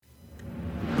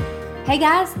Hey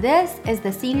guys, this is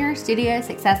the Senior Studio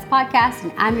Success Podcast,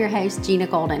 and I'm your host, Gina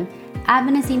Golden. I've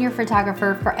been a senior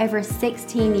photographer for over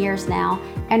 16 years now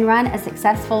and run a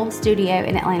successful studio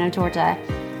in Atlanta, Georgia.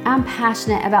 I'm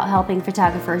passionate about helping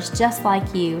photographers just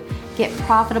like you get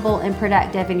profitable and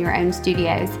productive in your own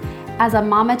studios. As a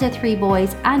mama to 3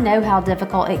 boys, I know how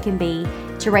difficult it can be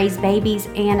to raise babies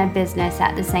and a business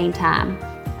at the same time.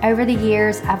 Over the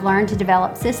years, I've learned to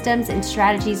develop systems and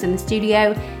strategies in the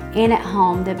studio and at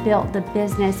home that built the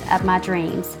business of my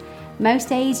dreams. Most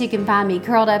days you can find me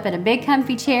curled up in a big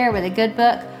comfy chair with a good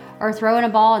book, or throwing a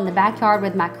ball in the backyard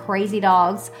with my crazy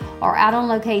dogs, or out on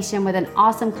location with an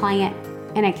awesome client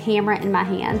and a camera in my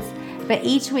hands. But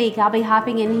each week I'll be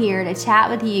hopping in here to chat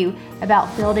with you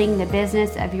about building the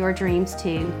business of your dreams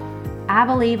too. I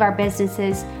believe our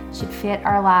businesses should fit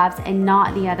our lives and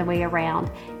not the other way around.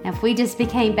 Now, if we just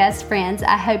became best friends,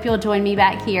 I hope you'll join me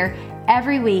back here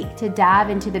every week to dive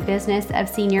into the business of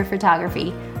senior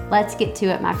photography. Let's get to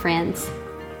it, my friends.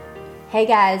 Hey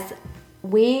guys,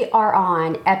 we are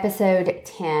on episode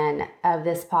 10 of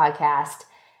this podcast.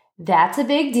 That's a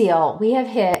big deal. We have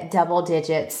hit double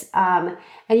digits. And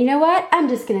you know what? I'm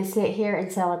just going to sit here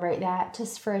and celebrate that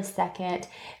just for a second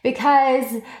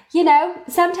because,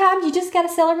 sometimes you just got to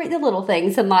celebrate the little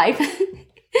things in life.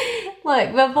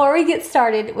 Look, before we get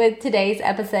started with today's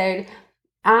episode,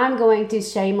 I'm going to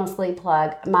shamelessly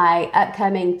plug my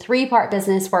upcoming 3-part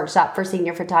business workshop for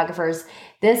senior photographers.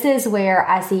 This is where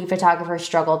I see photographers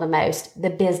struggle the most, the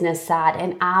business side,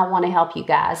 and I want to help you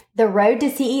guys. The Road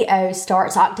to CEO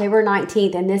starts October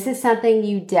 19th, and this is something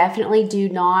you definitely do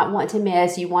not want to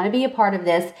miss. You want to be a part of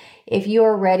this if you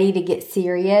are ready to get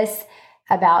serious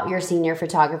about your senior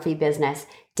photography business.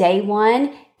 Day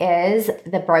 1 is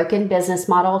the broken business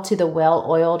model to the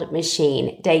well-oiled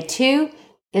machine. Day 2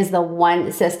 is the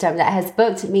one system that has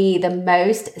booked me the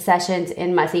most sessions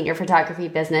in my senior photography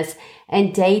business.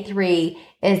 And day 3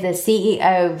 is the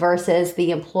CEO versus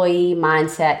the employee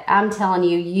mindset. I'm telling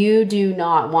you, you do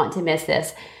not want to miss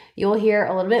this. You'll hear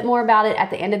a little bit more about it at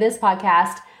the end of this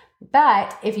podcast.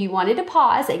 But if you wanted to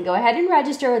pause and go ahead and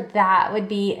register, that would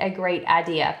be a great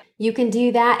idea. You can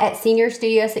do that at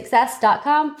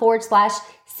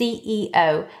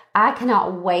seniorstudiosuccess.com/CEO. I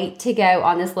cannot wait to go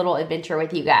on this little adventure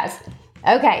with you guys.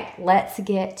 Okay, let's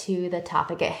get to the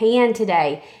topic at hand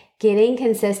today, getting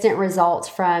consistent results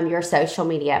from your social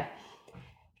media.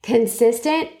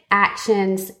 Consistent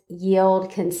actions yield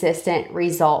consistent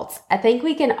results. I think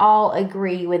we can all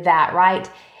agree with that, right?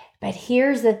 But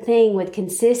here's the thing with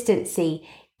consistency,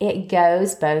 it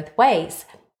goes both ways.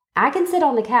 I can sit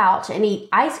on the couch and eat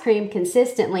ice cream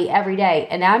consistently every day,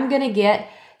 and I'm going to get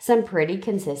some pretty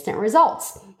consistent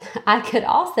results. I could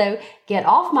also get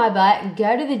off my butt,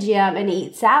 go to the gym, and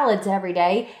eat salads every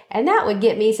day, and that would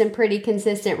get me some pretty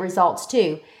consistent results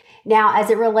too. Now,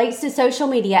 as it relates to social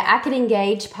media, I could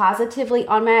engage positively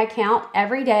on my account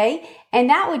every day, and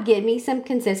that would get me some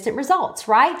consistent results,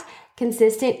 right?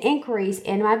 Consistent inquiries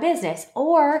in my business.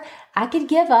 Or I could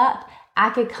give up.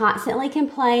 I could constantly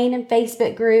complain in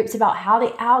Facebook groups about how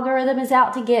the algorithm is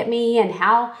out to get me and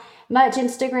how much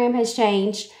Instagram has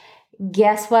changed.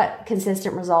 Guess what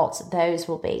consistent results those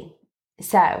will be?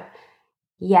 So,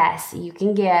 yes, you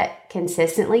can get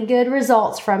consistently good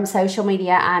results from social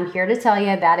media. I'm here to tell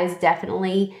you that is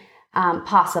definitely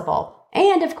possible.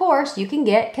 And of course, you can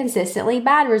get consistently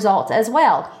bad results as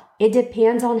well. It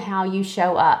depends on how you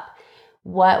show up.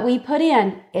 What we put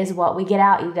in is what we get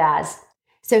out, you guys.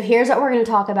 So here's what we're going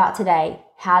to talk about today: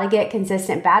 how to get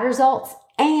consistent bad results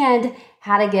and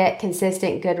how to get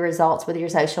consistent good results with your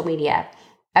social media.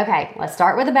 Okay, let's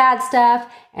start with the bad stuff,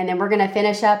 and then we're going to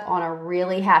finish up on a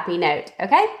really happy note,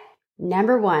 okay?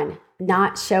 Number 1,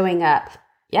 not showing up.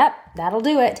 Yep, that'll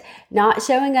do it. Not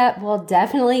showing up will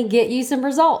definitely get you some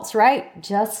results, right?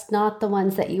 Just not the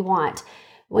ones that you want.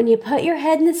 When you put your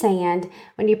head in the sand,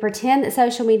 when you pretend that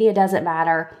social media doesn't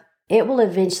matter, it will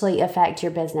eventually affect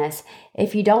your business.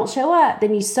 If you don't show up,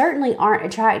 then you certainly aren't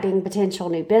attracting potential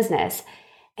new business.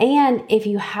 And if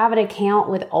you have an account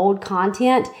with old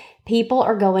content, people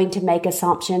are going to make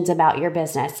assumptions about your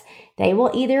business. They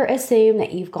will either assume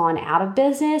that you've gone out of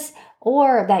business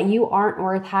or that you aren't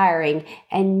worth hiring,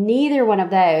 and neither one of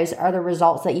those are the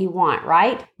results that you want,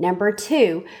 right? Number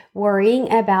 2,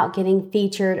 worrying about getting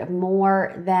featured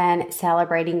more than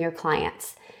celebrating your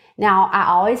clients. Now, I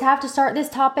always have to start this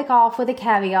topic off with a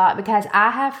caveat because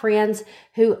I have friends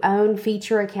who own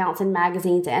feature accounts in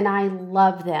magazines and I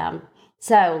love them.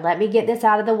 So let me get this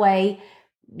out of the way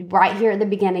right here at the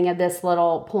beginning of this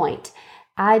little point.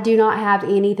 I do not have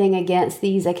anything against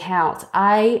these accounts.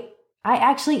 I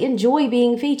actually enjoy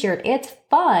being featured. It's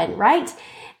fun, right?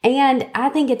 And I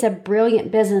think it's a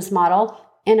brilliant business model.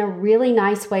 and a really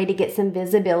nice way to get some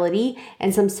visibility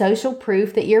and some social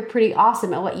proof that you're pretty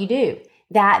awesome at what you do.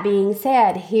 That being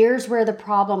said, here's where the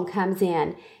problem comes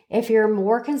in. If you're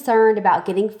more concerned about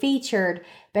getting featured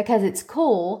because it's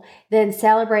cool than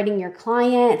celebrating your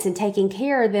clients and taking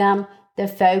care of them, the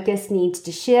focus needs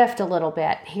to shift a little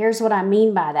bit. Here's what I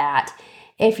mean by that.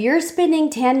 If you're spending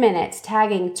 10 minutes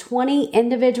tagging 20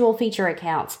 individual feature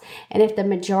accounts, and if the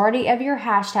majority of your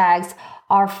hashtags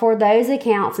are for those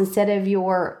accounts instead of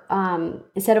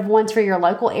ones for your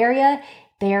local area,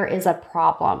 there is a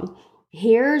problem.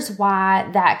 Here's why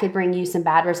that could bring you some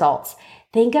bad results.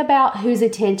 Think about whose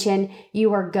attention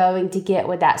you are going to get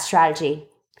with that strategy.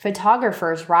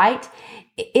 Photographers, right?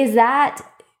 Is that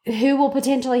who will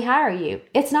potentially hire you?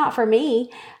 It's not for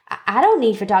me. I don't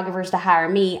need photographers to hire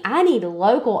me. I need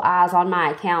local eyes on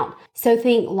my account. So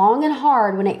think long and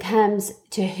hard when it comes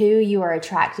to who you are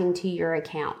attracting to your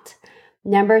account.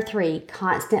 Number 3,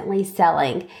 constantly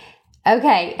selling.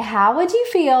 Okay, how would you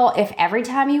feel if every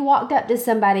time you walked up to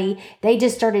somebody, they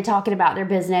just started talking about their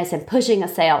business and pushing a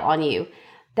sale on you?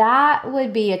 That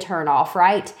would be a turnoff,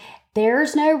 right?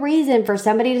 There's no reason for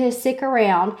somebody to stick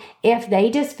around if they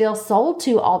just feel sold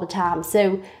to all the time.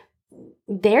 So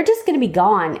they're just going to be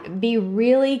gone. Be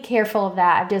really careful of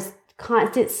that. Just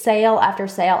constant sale after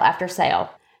sale after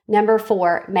sale. Number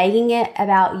 4, making it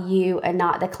about you and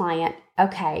not the client.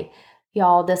 Okay.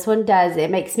 Y'all, this one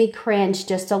it makes me cringe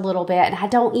just a little bit, and I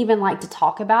don't even like to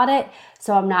talk about it,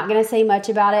 so I'm not going to say much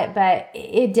about it, but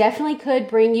it definitely could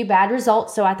bring you bad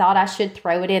results, so I thought I should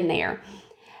throw it in there.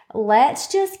 Let's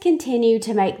just continue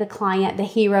to make the client the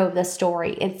hero of the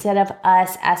story instead of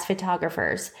us as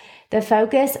photographers. The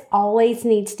focus always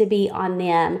needs to be on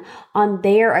them, on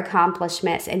their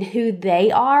accomplishments and who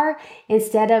they are,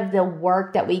 instead of the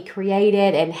work that we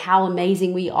created and how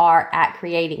amazing we are at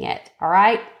creating it. All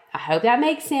right? I hope that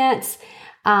makes sense.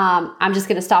 I'm just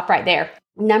going to stop right there.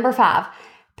 Number 5,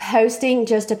 posting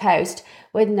just to post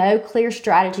with no clear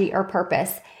strategy or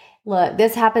purpose. Look,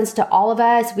 this happens to all of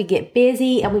us. We get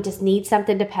busy and we just need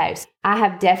something to post. I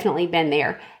have definitely been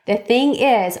there. The thing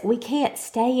is, we can't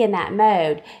stay in that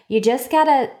mode. You just got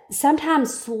to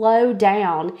sometimes slow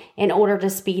down in order to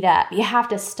speed up. You have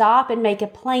to stop and make a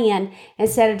plan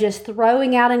instead of just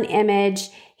throwing out an image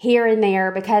here and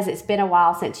there because it's been a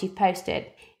while since you've posted.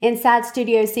 Inside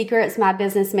Studio Secrets, my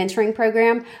business mentoring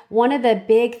program, one of the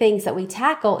big things that we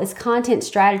tackle is content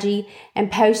strategy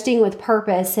and posting with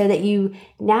purpose so that you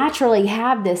naturally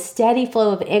have this steady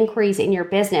flow of inquiries in your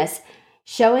business.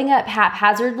 Showing up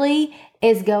haphazardly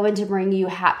is going to bring you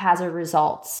haphazard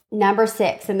results. Number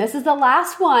 6, and this is the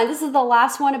last one. This is the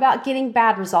last one about getting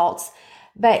bad results,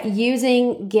 but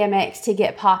using gimmicks to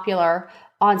get popular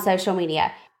on social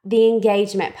media. The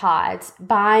engagement pods,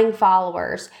 buying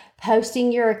followers,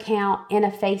 posting your account in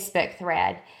a Facebook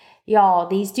thread. Y'all,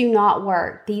 these do not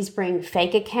work. These bring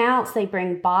fake accounts, they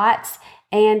bring bots,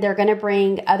 and they're going to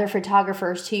bring other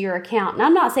photographers to your account. And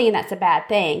I'm not saying that's a bad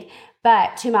thing,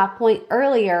 but to my point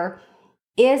earlier,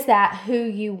 is that who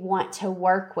you want to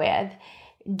work with?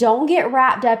 Don't get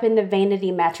wrapped up in the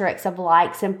vanity metrics of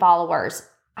likes and followers.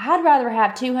 I'd rather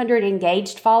have 200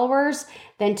 engaged followers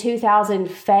than 2,000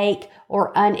 fake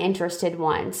or uninterested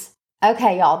ones.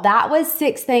 Okay, y'all, that was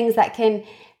 6 things that can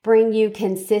bring you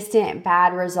consistent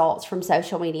bad results from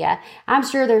social media. I'm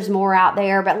sure there's more out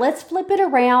there, but let's flip it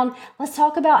around. Let's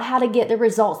talk about how to get the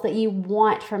results that you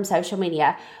want from social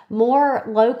media. More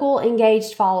local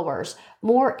engaged followers,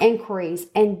 more inquiries,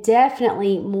 and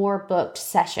definitely more booked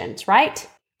sessions, right?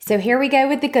 So here we go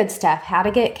with the good stuff, how to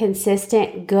get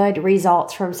consistent good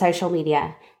results from social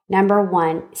media. Number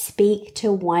 1, speak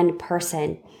to one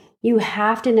person. You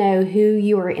have to know who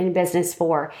you are in business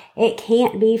for. It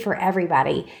can't be for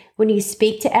everybody. When you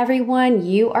speak to everyone,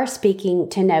 you are speaking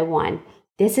to no one.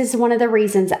 This is one of the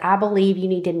reasons I believe you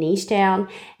need to niche down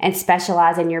and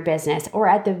specialize in your business, or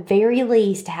at the very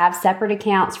least, have separate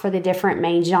accounts for the different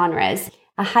main genres.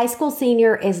 A high school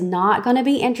senior is not going to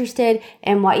be interested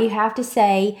in what you have to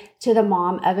say to the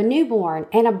mom of a newborn,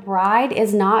 and a bride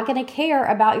is not going to care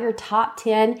about your top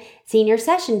 10 senior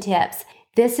session tips.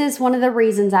 This is one of the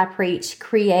reasons I preach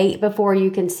create before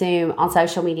you consume on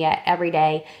social media every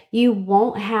day. You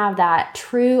won't have that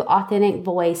true, authentic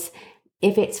voice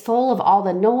if it's full of all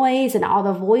the noise and all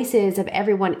the voices of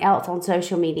everyone else on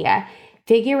social media.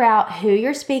 Figure out who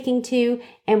you're speaking to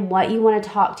and what you want to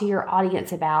talk to your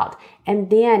audience about. And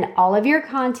then all of your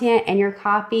content and your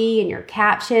copy and your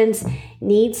captions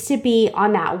needs to be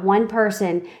on that one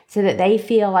person so that they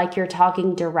feel like you're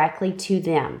talking directly to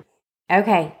them.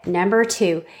 Okay, number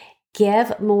 2,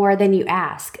 give more than you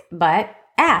ask, but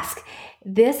ask.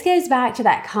 This goes back to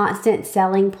that constant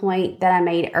selling point that I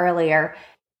made earlier.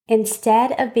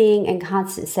 Instead of being in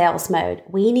constant sales mode,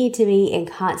 we need to be in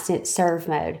constant serve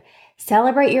mode.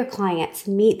 Celebrate your clients,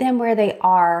 meet them where they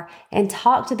are, and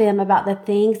talk to them about the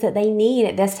things that they need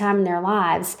at this time in their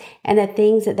lives and the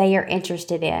things that they are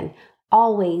interested in.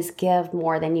 Always give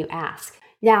more than you ask.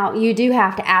 Now, you do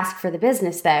have to ask for the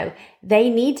business, though. They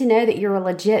need to know that you're a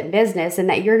legit business and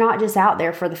that you're not just out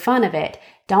there for the fun of it.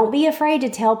 Don't be afraid to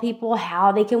tell people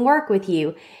how they can work with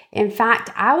you. In fact,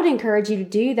 I would encourage you to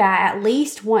do that at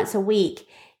least once a week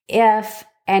if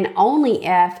and only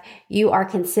if you are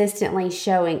consistently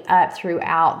showing up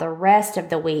throughout the rest of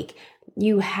the week.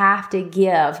 You have to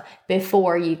give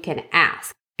before you can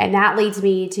ask. And that leads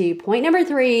me to point number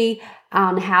 3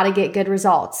 on how to get good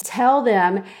results. Tell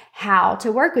them how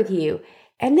to work with you.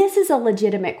 And this is a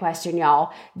legitimate question,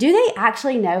 y'all. Do they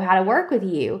actually know how to work with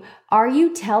you? Are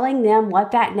you telling them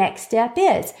what that next step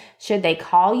is? Should they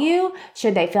call you?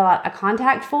 Should they fill out a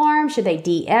contact form? Should they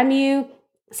DM you?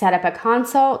 Set up a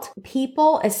consult?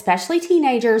 People, especially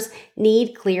teenagers,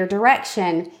 need clear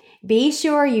direction. Be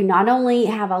sure you not only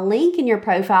have a link in your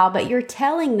profile, but you're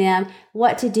telling them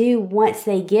what to do once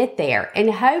they get there. And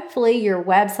hopefully your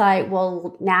website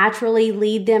will naturally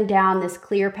lead them down this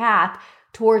clear path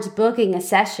towards booking a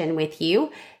session with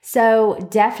you. So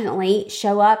definitely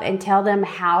show up and tell them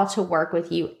how to work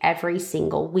with you every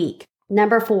single week.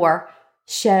 Number 4,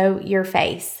 show your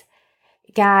face.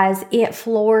 Guys, it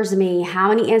floors me how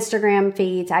many Instagram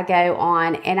feeds I go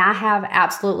on, and I have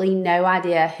absolutely no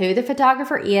idea who the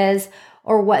photographer is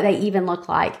or what they even look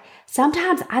like.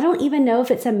 Sometimes I don't even know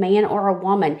if it's a man or a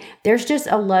woman. There's just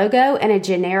a logo and a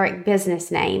generic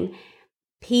business name.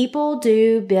 People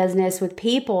do business with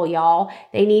people, y'all.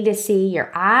 They need to see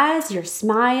your eyes, your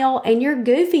smile, and your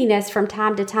goofiness from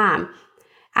time to time.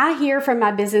 I hear from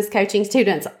my business coaching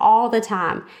students all the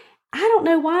time, I don't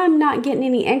know why I'm not getting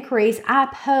any inquiries. I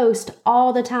post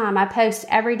all the time. I post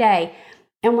every day.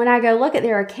 And when I go look at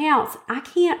their accounts, I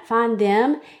can't find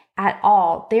them at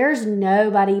all. There's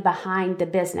nobody behind the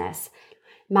business.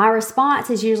 My response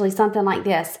is usually something like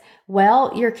this.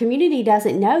 Well, your community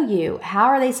doesn't know you. How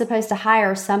are they supposed to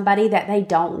hire somebody that they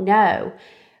don't know?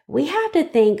 We have to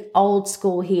think old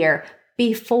school here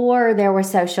before there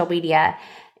was social media.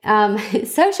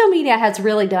 Social media has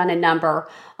really done a number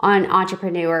on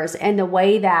entrepreneurs and the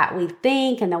way that we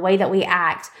think and the way that we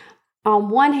act. On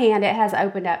one hand, it has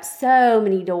opened up so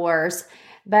many doors,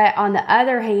 but on the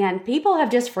other hand, people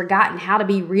have just forgotten how to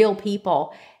be real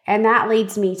people. And that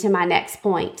leads me to my next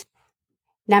point.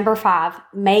 Number 5,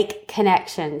 make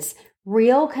connections.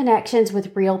 Real connections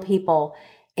with real people.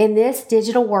 In this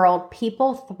digital world,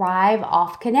 people thrive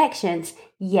off connections.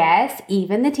 Yes,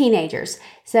 even the teenagers.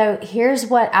 So here's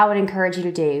what I would encourage you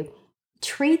to do.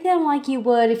 Treat them like you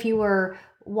would if you were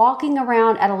walking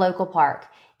around at a local park.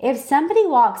 If somebody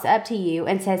walks up to you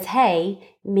and says, hey,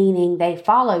 meaning they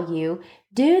follow you,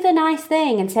 do the nice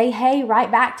thing and say, hey, right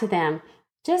back to them,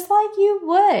 just like you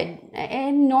would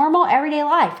in normal everyday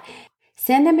life.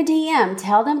 Send them a DM.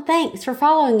 Tell them thanks for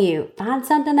following you. Find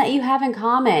something that you have in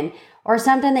common or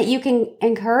something that you can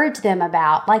encourage them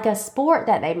about, like a sport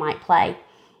that they might play.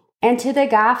 And to the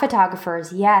guy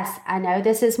photographers, yes, I know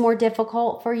this is more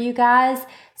difficult for you guys,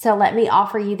 so let me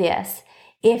offer you this.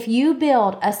 If you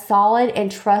build a solid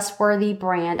and trustworthy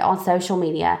brand on social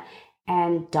media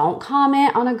and don't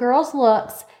comment on a girl's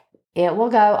looks, it will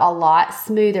go a lot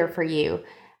smoother for you.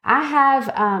 I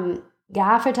have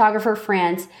guy photographer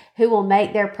friends who will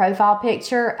make their profile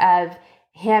picture of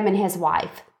him and his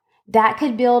wife. That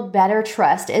could build better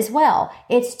trust as well.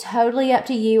 It's totally up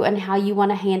to you and how you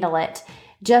want to handle it.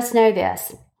 Just know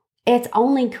this, it's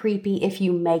only creepy if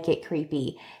you make it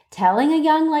creepy. Telling a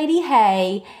young lady,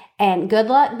 hey, and good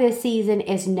luck this season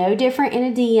is no different in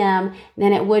a DM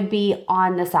than it would be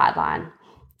on the sideline.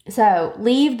 So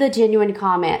leave the genuine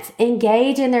comments,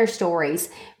 engage in their stories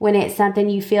when it's something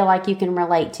you feel like you can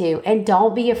relate to, and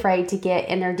don't be afraid to get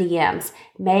in their DMs.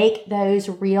 Make those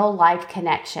real life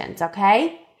connections,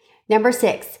 okay? Number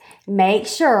 6, make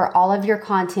sure all of your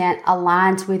content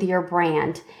aligns with your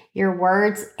brand, your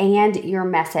words, and your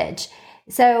message.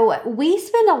 So we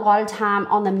spend a lot of time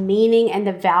on the meaning and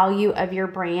the value of your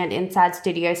brand inside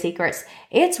Studio Secrets.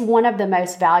 It's one of the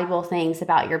most valuable things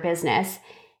about your business.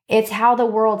 It's how the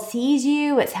world sees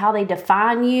you. It's how they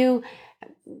define you.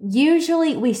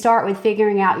 Usually we start with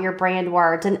figuring out your brand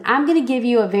words, and I'm going to give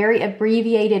you a very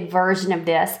abbreviated version of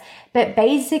this, but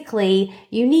basically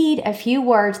you need a few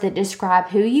words that describe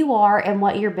who you are and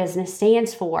what your business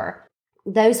stands for.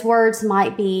 Those words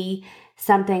might be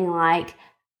something like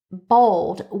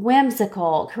bold,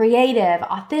 whimsical, creative,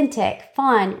 authentic,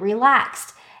 fun,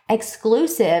 relaxed,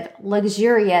 exclusive,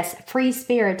 luxurious,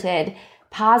 free-spirited,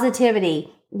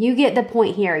 positivity, You get the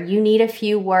point here. You need a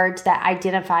few words that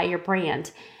identify your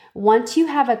brand. Once you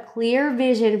have a clear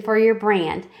vision for your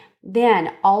brand,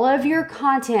 then all of your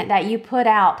content that you put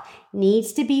out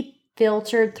needs to be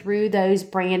filtered through those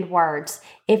brand words.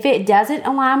 If it doesn't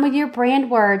align with your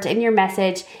brand words and your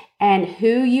message and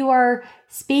who you are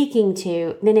speaking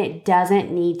to, then it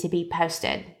doesn't need to be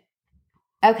posted.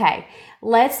 Okay,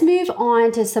 let's move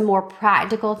on to some more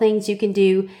practical things you can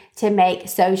do to make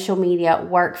social media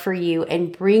work for you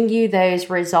and bring you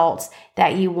those results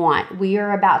that you want. We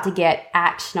are about to get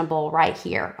actionable right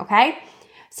here, okay?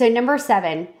 So number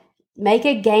 7, make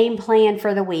a game plan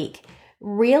for the week.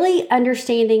 Really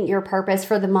understanding your purpose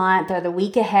for the month or the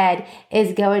week ahead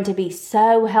is going to be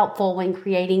so helpful when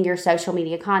creating your social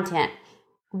media content.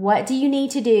 What do you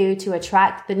need to do to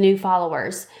attract the new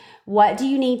followers? What do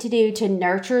you need to do to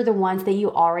nurture the ones that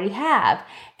you already have?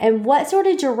 And what sort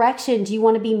of direction do you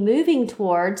want to be moving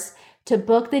towards to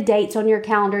book the dates on your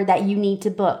calendar that you need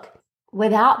to book?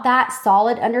 Without that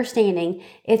solid understanding,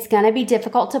 it's going to be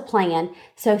difficult to plan.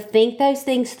 So think those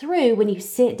things through when you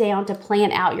sit down to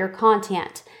plan out your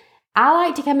content. I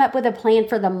like to come up with a plan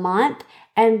for the month,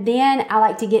 and then I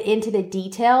like to get into the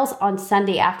details on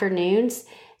Sunday afternoons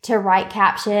to write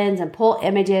captions and pull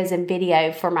images and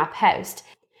video for my post.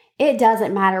 It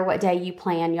doesn't matter what day you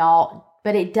plan, y'all,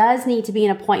 but it does need to be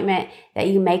an appointment that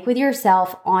you make with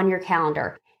yourself on your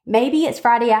calendar. Maybe it's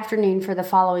Friday afternoon for the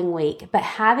following week, but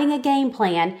having a game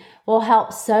plan will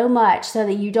help so much so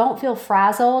that you don't feel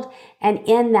frazzled and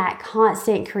in that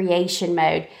constant creation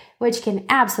mode, which can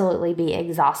absolutely be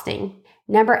exhausting.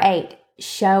 Number 8,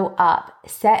 show up.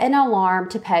 Set an alarm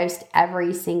to post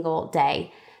every single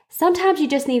day. Sometimes you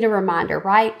just need a reminder,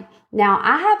 right? Now,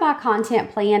 I have my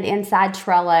content planned inside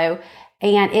Trello,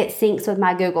 and it syncs with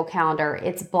my Google Calendar.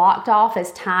 It's blocked off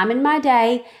as time in my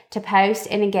day to post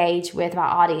and engage with my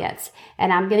audience.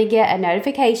 And I'm going to get a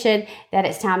notification that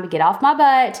it's time to get off my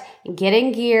butt, get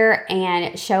in gear,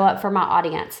 and show up for my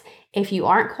audience. If you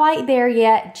aren't quite there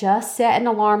yet, just set an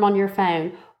alarm on your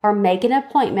phone or make an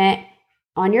appointment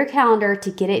on your calendar to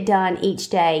get it done each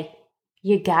day.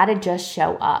 You got to just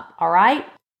show up, all right?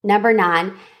 Number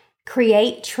 9,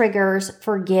 create triggers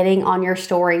for getting on your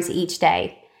stories each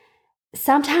day.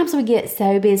 Sometimes we get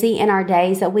so busy in our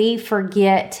days that we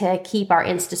forget to keep our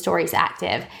Insta stories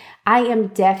active. I am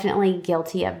definitely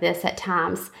guilty of this at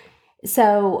times.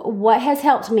 So what has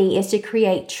helped me is to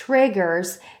create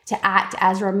triggers to act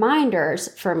as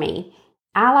reminders for me.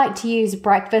 I like to use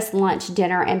breakfast, lunch,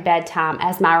 dinner, and bedtime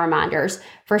as my reminders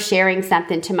for sharing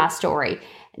something to my story.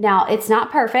 Now, it's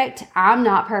not perfect. I'm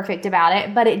not perfect about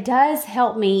it, but it does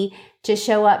help me to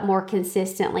show up more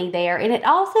consistently there. And it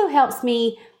also helps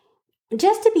me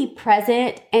just to be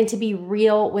present and to be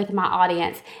real with my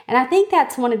audience. And I think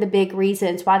that's one of the big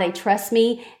reasons why they trust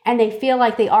me and they feel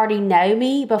like they already know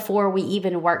me before we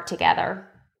even work together.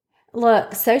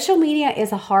 Look, social media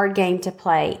is a hard game to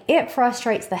play. It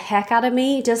frustrates the heck out of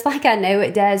me, just like I know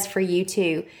it does for you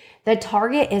too. The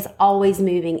target is always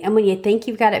moving, and when you think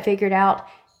you've got it figured out,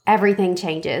 everything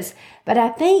changes. But I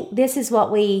think this is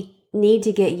what we need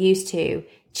to get used to,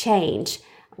 change.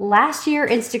 Last year,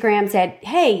 Instagram said,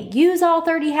 hey, use all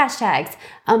 30 hashtags.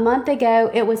 A month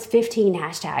ago, it was 15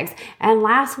 hashtags. And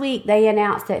last week, they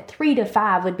announced that 3 to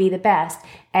 5 would be the best.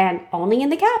 And only in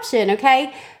the caption,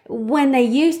 okay? When they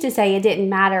used to say it didn't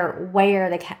matter where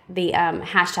the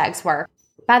hashtags were.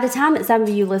 By the time that some of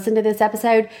you listen to this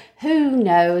episode, who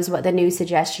knows what the new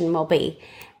suggestion will be?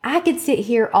 I could sit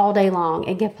here all day long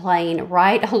and complain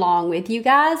right along with you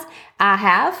guys. I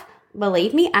have.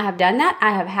 Believe me, I have done that.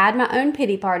 I have had my own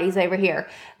pity parties over here,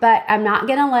 but I'm not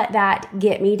going to let that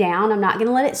get me down. I'm not going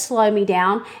to let it slow me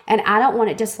down, and I don't want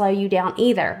it to slow you down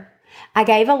either. I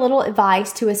gave a little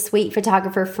advice to a sweet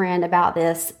photographer friend about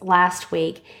this last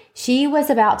week. She was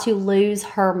about to lose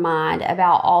her mind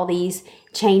about all these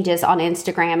changes on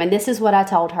Instagram, and this is what I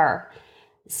told her.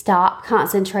 Stop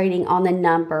concentrating on the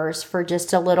numbers for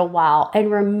just a little while and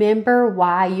remember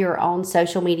why you're on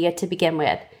social media to begin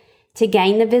with. To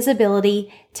gain the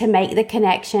visibility, to make the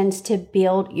connections, to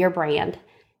build your brand.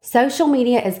 Social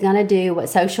media is going to do what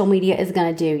social media is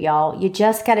going to do, y'all. You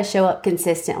just got to show up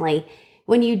consistently.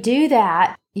 When you do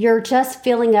that, you're just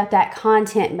filling up that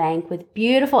content bank with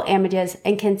beautiful images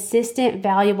and consistent,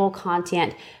 valuable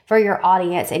content for your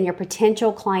audience and your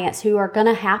potential clients who are going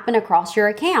to happen across your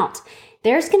account.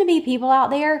 There's going to be people out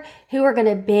there who are going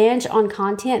to binge on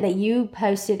content that you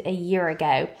posted a year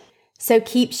ago. So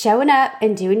keep showing up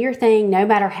and doing your thing no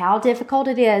matter how difficult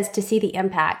it is to see the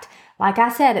impact. Like I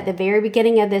said at the very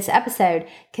beginning of this episode,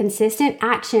 consistent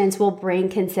actions will bring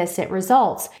consistent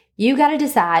results. You got to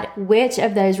decide which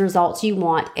of those results you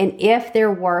want and if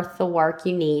they're worth the work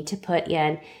you need to put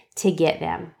in to get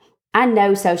them. I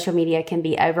know social media can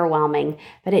be overwhelming,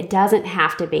 but it doesn't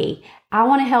have to be. I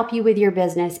want to help you with your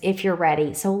business if you're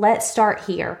ready. So let's start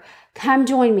here. Come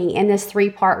join me in this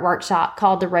 3-part workshop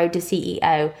called The Road to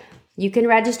CEO. You can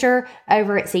register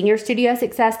over at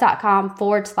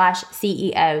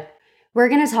seniorstudiosuccess.com/CEO. We're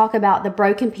going to talk about the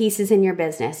broken pieces in your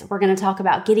business. We're going to talk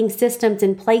about getting systems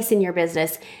in place in your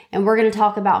business. And we're going to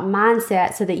talk about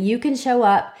mindset so that you can show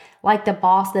up like the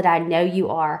boss that I know you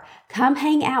are. Come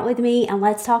hang out with me and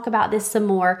let's talk about this some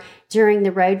more during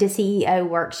the Road to CEO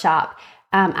workshop.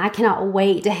 I cannot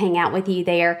wait to hang out with you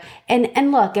there.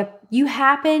 And look, if you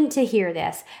happen to hear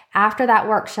this after that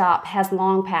workshop has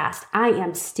long passed, I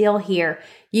am still here.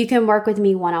 You can work with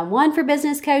me one-on-one for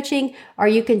business coaching, or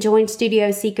you can join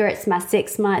Studio Secrets, my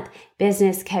 6-month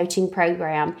business coaching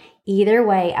program. Either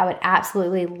way, I would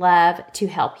absolutely love to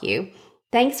help you.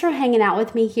 Thanks for hanging out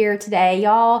with me here today,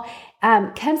 y'all.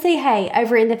 Come say hey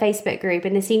over in the Facebook group,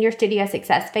 in the Senior Studio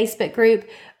Success Facebook group,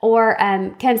 or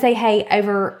come say hey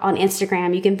over on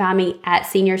Instagram. You can find me at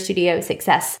Senior Studio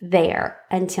Success there.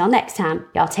 Until next time,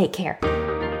 y'all take care.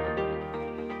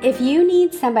 If you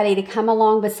need somebody to come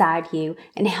along beside you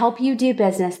and help you do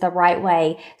business the right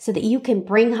way so that you can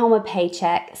bring home a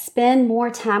paycheck, spend more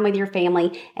time with your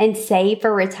family, and save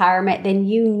for retirement, then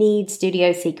you need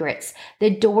Studio Secrets.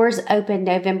 The doors open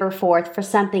November 4th for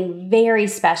something very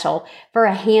special for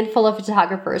a handful of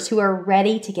photographers who are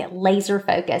ready to get laser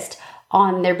focused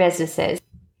on their businesses.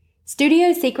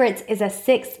 Studio Secrets is a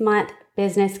 6-month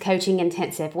business coaching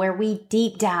intensive where we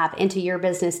deep dive into your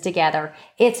business together.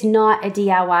 It's not a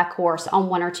DIY course on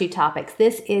 1 or 2 topics.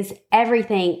 This is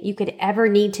everything you could ever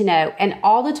need to know, and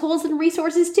all the tools and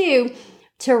resources too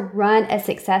to run a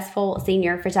successful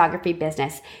senior photography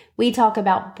business. We talk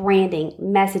about branding,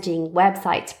 messaging,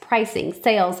 websites, pricing,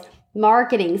 sales,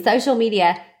 marketing, social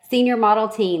media, senior model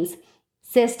teams,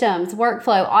 systems,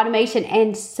 workflow, automation,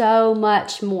 and so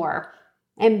much more.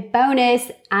 And bonus,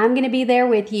 I'm going to be there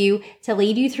with you to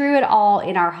lead you through it all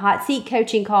in our hot seat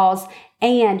coaching calls.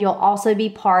 And you'll also be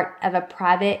part of a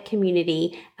private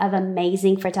community of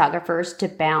amazing photographers to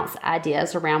bounce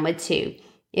ideas around with too.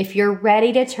 If you're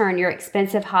ready to turn your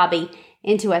expensive hobby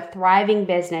into a thriving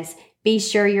business, be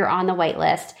sure you're on the wait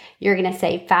list. You're going to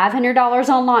save $500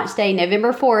 on launch day,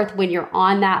 November 4th, when you're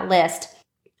on that list.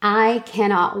 I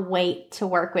cannot wait to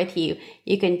work with you.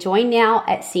 You can join now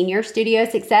at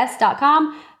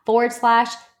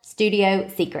seniorstudiosuccess.com/studio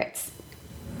secrets.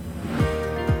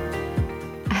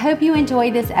 I hope you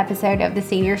enjoyed this episode of the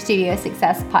Senior Studio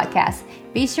Success Podcast.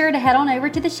 Be sure to head on over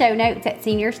to the show notes at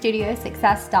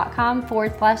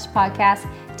seniorstudiosuccess.com/podcast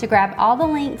to grab all the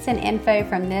links and info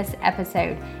from this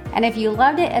episode. And if you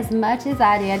loved it as much as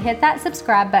I did, hit that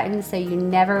subscribe button so you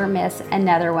never miss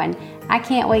another one. I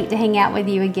can't wait to hang out with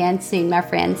you again soon, my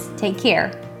friends. Take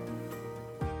care.